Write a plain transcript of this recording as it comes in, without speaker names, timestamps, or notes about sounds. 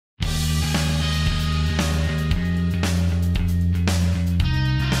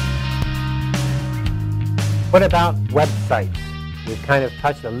What about websites? We've kind of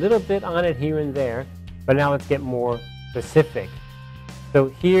touched a little bit on it here and there, but now let's get more specific. So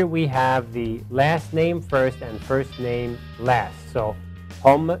here we have the last name first and first name last. So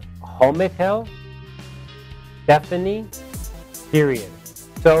Homikel, Stephanie, period.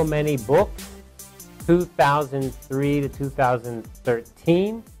 So many books, 2003 to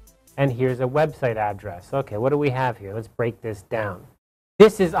 2013. And here's a website address. Okay, what do we have here? Let's break this down.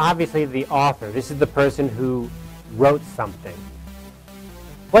 This is obviously the author. This is the person who wrote something.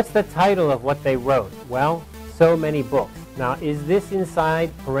 What's the title of what they wrote? Well, so many books. Now, is this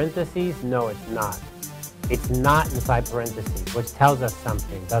inside parentheses? No, it's not. It's not inside parentheses, which tells us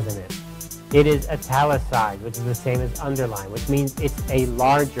something, doesn't it? It is italicized, which is the same as underline, which means it's a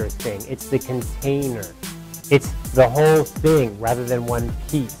larger thing. It's the container. It's the whole thing rather than one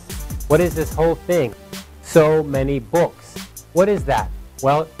piece. What is this whole thing? So many books. What is that?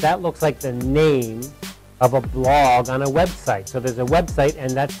 Well, that looks like the name of a blog on a website. So there's a website,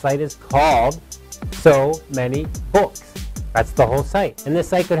 and that site is called So Many Books. That's the whole site. And this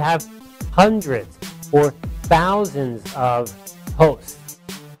site could have hundreds or thousands of posts.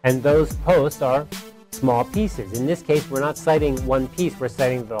 And those posts are small pieces. In this case, we're not citing one piece. We're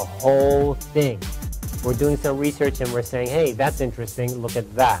citing the whole thing. We're doing some research, and we're saying, hey, that's interesting. Look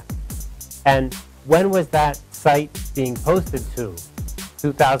at that. And when was that site being posted to?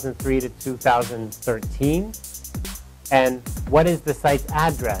 2003 to 2013. And what is the site's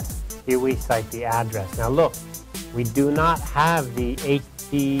address? Here we cite the address. Now look, we do not have the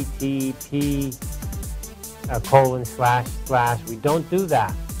HTTP : / We don't do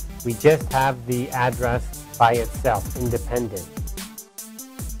that. We just have the address by itself, independent.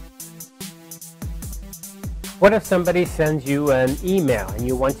 What if somebody sends you an email and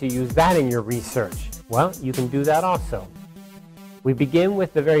you want to use that in your research? Well, you can do that also. We begin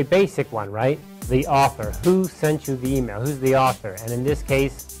with the very basic one, right? The author. Who sent you the email? Who's the author? And in this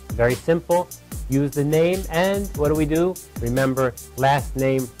case, very simple. Use the name, and what do? Remember, last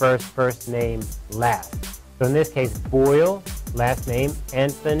name first, first name last. So in this case, Boyle, last name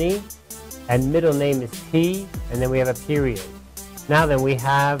Anthony, and middle name is T, and then we have a period. Now then, we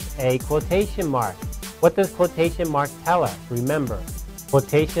have a quotation mark. What does quotation mark tell us? Remember,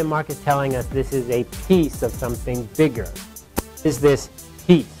 quotation mark is telling us this is a piece of something bigger. Is this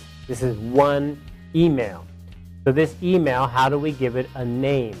piece? This is one email. So this email, how do we give it a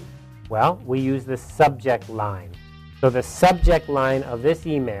name? Well, we use the subject line. So the subject line of this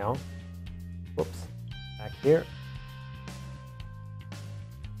email, whoops, back here.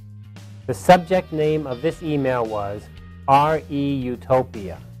 The subject name of this email was R.E.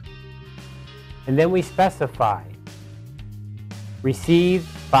 Utopia. And then we specify, received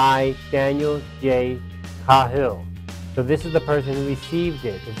by Daniel J. Cahill. So this is the person who received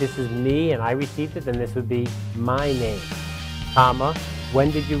it. If this is me and I received it, then this would be my name, comma, when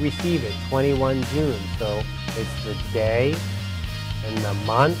did you receive it? 21 June. So it's the day and the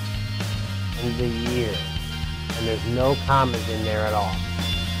month and the year. And there's no commas in there at all.